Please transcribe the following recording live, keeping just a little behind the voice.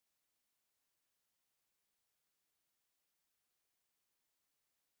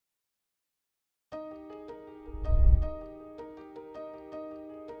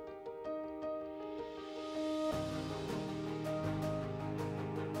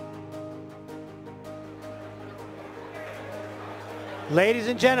Ladies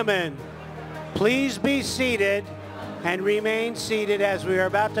and gentlemen, please be seated and remain seated as we are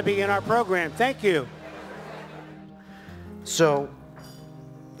about to begin our program. Thank you. So,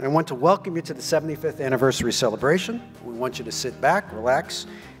 I want to welcome you to the 75th anniversary celebration. We want you to sit back, relax,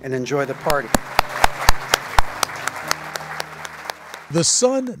 and enjoy the party. The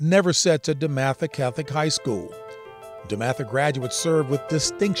sun never sets at DeMatha Catholic High School. DeMatha graduates serve with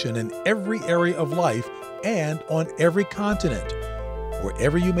distinction in every area of life and on every continent.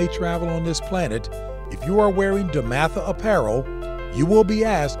 Wherever you may travel on this planet, if you are wearing DeMatha apparel, you will be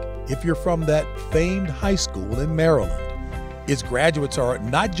asked if you're from that famed high school in Maryland. Its graduates are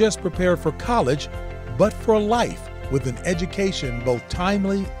not just prepared for college, but for life with an education both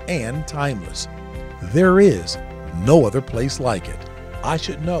timely and timeless. There is no other place like it. I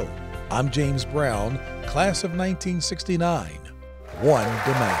should know. I'm James Brown, class of 1969, one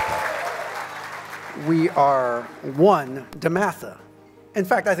DeMatha. We are one DeMatha. In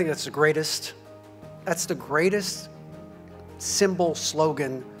fact, I think that's the greatest symbol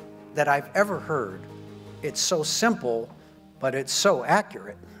slogan that I've ever heard. It's so simple, but it's so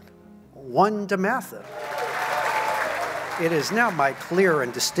accurate. One DeMatha. It is now my clear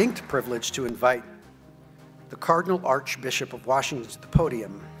and distinct privilege to invite the Cardinal Archbishop of Washington to the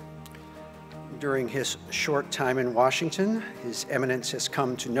podium. During his short time in Washington, His Eminence has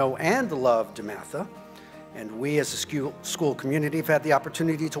come to know and love DeMatha, and we as a school community have had the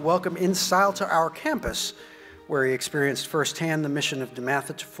opportunity to welcome in style to our campus, where he experienced firsthand the mission of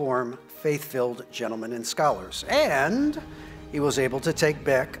DeMatha to form faith-filled gentlemen and scholars. And he was able to take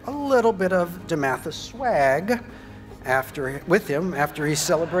back a little bit of DeMatha swag with him after he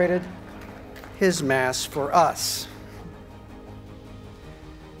celebrated his Mass for us.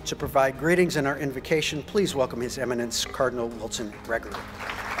 To provide greetings and our invocation, please welcome His Eminence Cardinal Wilson Gregory.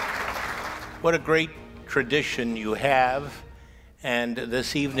 What a great tradition you have, and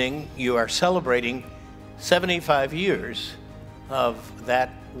this evening you are celebrating 75 years of that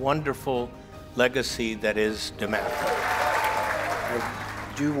wonderful legacy that is DeMatha.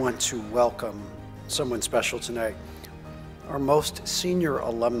 I do want to welcome someone special tonight. Our most senior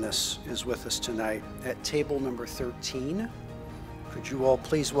alumnus is with us tonight at table number 13. Could you all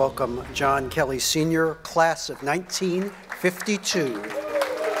please welcome John Kelly Sr., class of 1952.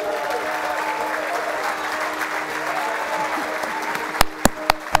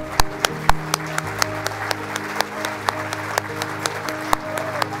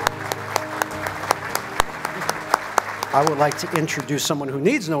 I would like to introduce someone who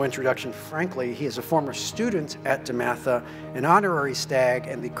needs no introduction, frankly. He is a former student at DeMatha, an honorary stag,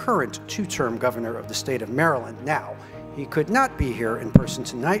 and the current two-term governor of the state of Maryland. Now, he could not be here in person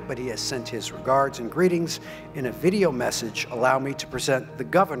tonight, but he has sent his regards and greetings in a video message. Allow me to present the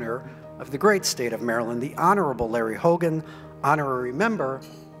governor of the great state of Maryland, the Honorable Larry Hogan, honorary member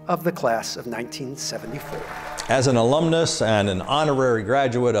of the class of 1974. As an alumnus and an honorary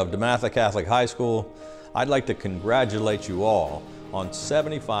graduate of DeMatha Catholic High School, I'd like to congratulate you all on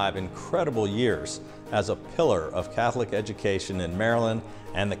 75 incredible years as a pillar of Catholic education in Maryland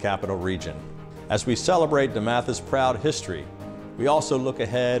and the Capital Region. As we celebrate DeMatha's proud history, we also look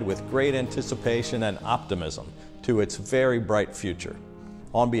ahead with great anticipation and optimism to its very bright future.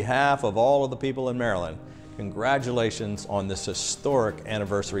 On behalf of all of the people in Maryland, congratulations on this historic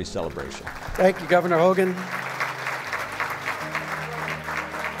anniversary celebration. Thank you, Governor Hogan.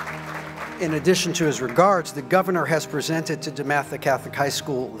 In addition to his regards, the governor has presented to DeMatha Catholic High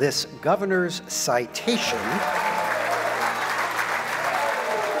School this governor's citation.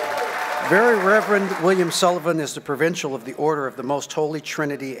 Very Reverend William Sullivan is the provincial of the Order of the Most Holy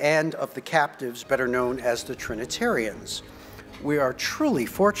Trinity and of the Captives, better known as the Trinitarians. We are truly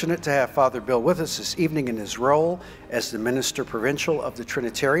fortunate to have Father Bill with us this evening in his role as the Minister Provincial of the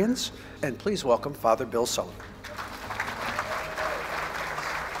Trinitarians. And please welcome Father Bill Sullivan.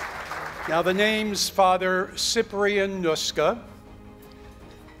 Now the names Father Cyprian Nuska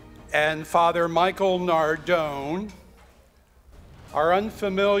and Father Michael Nardone are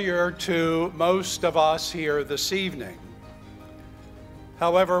unfamiliar to most of us here this evening.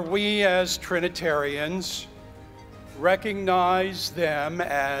 However, we as Trinitarians recognize them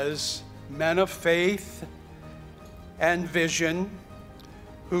as men of faith and vision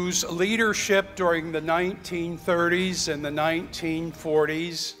whose leadership during the 1930s and the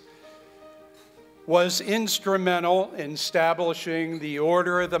 1940s was instrumental in establishing the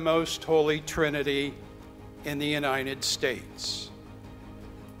Order of the Most Holy Trinity in the United States.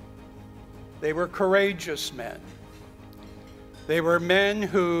 They were courageous men. They were men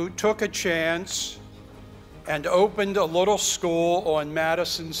who took a chance and opened a little school on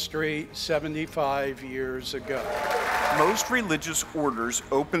Madison Street 75 years ago. Most religious orders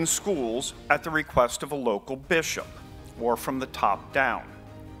open schools at the request of a local bishop or from the top down.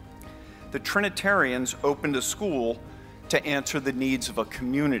 The Trinitarians opened a school to answer the needs of a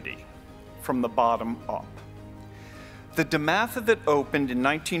community from the bottom up. The DeMatha that opened in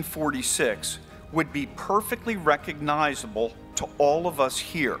 1946 would be perfectly recognizable to all of us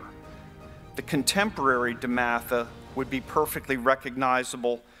here. The contemporary DeMatha would be perfectly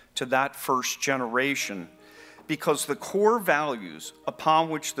recognizable to that first generation because the core values upon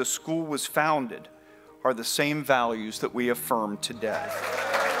which the school was founded are the same values that we affirm today.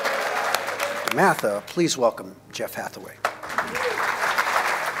 DeMatha, please welcome Jeff Hathaway.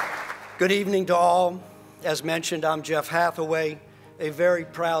 Good evening to all. As mentioned, I'm Jeff Hathaway, a very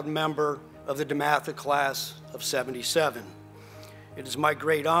proud member of the DeMatha class of 77. It is my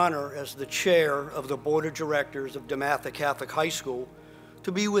great honor as the chair of the Board of Directors of DeMatha Catholic High School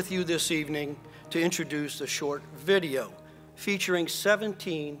to be with you this evening to introduce a short video featuring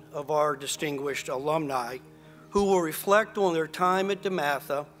 17 of our distinguished alumni who will reflect on their time at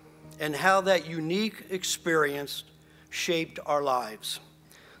DeMatha and how that unique experience shaped our lives.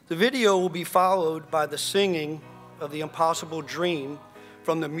 The video will be followed by the singing of The Impossible Dream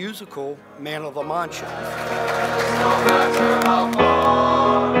from the musical Man of La Mancha. No matter how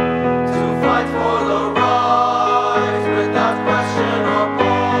far, to fight for the right without question or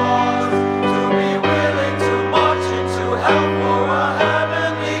pause, to be willing to march into hell for a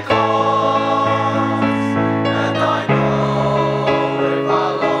heavenly cause. And I know if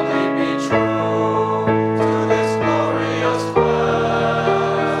I'll only be true to this glorious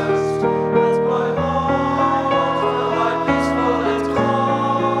quest, as my heart will lie peaceful and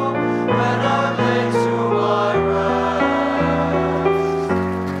calm when I lay to my rest.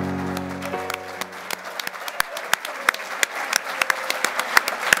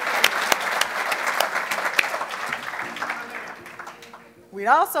 We'd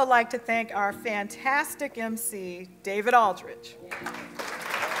also like to thank our fantastic MC, David Aldridge.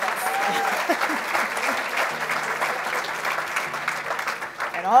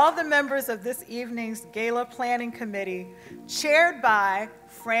 And all the members of this evening's Gala Planning Committee, chaired by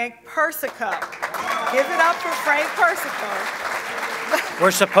Frank Persico. Give it up for Frank Persico.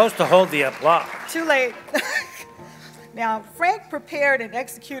 We're supposed to hold the applause. Too late. Now, Frank prepared and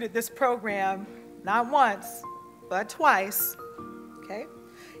executed this program not once, but twice, okay?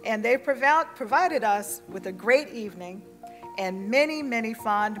 And they provided us with a great evening and many, many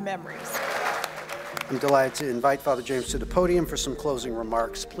fond memories. I'm delighted to invite Father James to the podium for some closing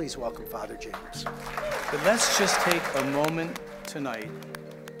remarks. Please welcome Father James. But let's just take a moment tonight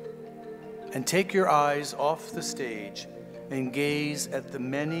and take your eyes off the stage and gaze at the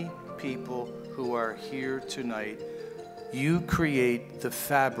many people who are here tonight. You create the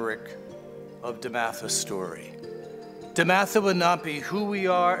fabric of DeMatha's story. DeMatha would not be who we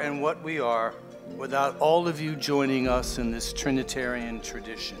are and what we are without all of you joining us in this Trinitarian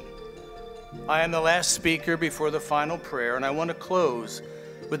tradition. I am the last speaker before the final prayer, and I want to close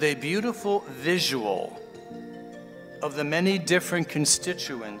with a beautiful visual of the many different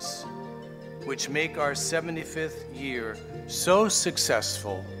constituents which make our 75th year so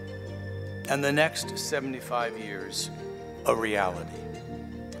successful and the next 75 years a reality.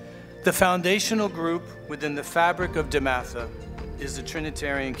 The foundational group within the fabric of DeMatha is the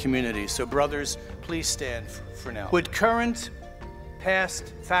Trinitarian community. So brothers, please stand for now. Would current,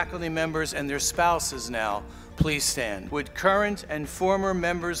 past faculty members and their spouses now please stand? Would current and former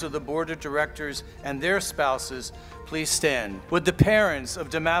members of the board of directors and their spouses please stand? Would the parents of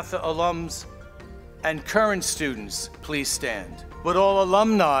DeMatha alums and current students please stand? Would all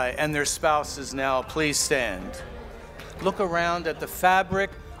alumni and their spouses now please stand? Look around at the fabric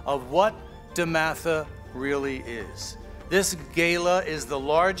of what DeMatha really is. This gala is the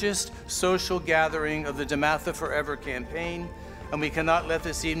largest social gathering of the DeMatha Forever campaign, and we cannot let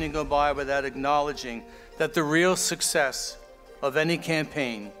this evening go by without acknowledging that the real success of any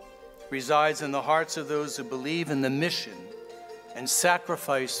campaign resides in the hearts of those who believe in the mission and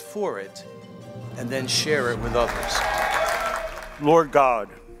sacrifice for it, and then share it with others. Lord God,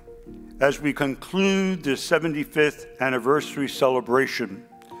 as we conclude the 75th anniversary celebration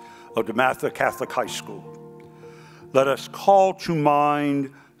of DeMatha Catholic High School, let us call to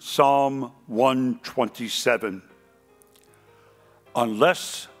mind Psalm 127.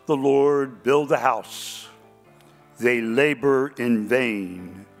 Unless the Lord build the house, they labor in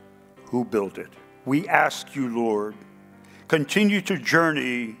vain who build it. We ask you, Lord, continue to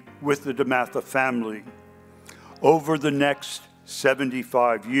journey with the DeMatha family over the next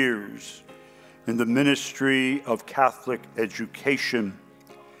 75 years in the ministry of Catholic education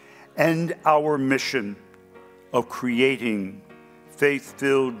and our mission of creating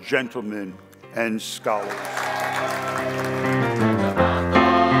faith-filled gentlemen and scholars.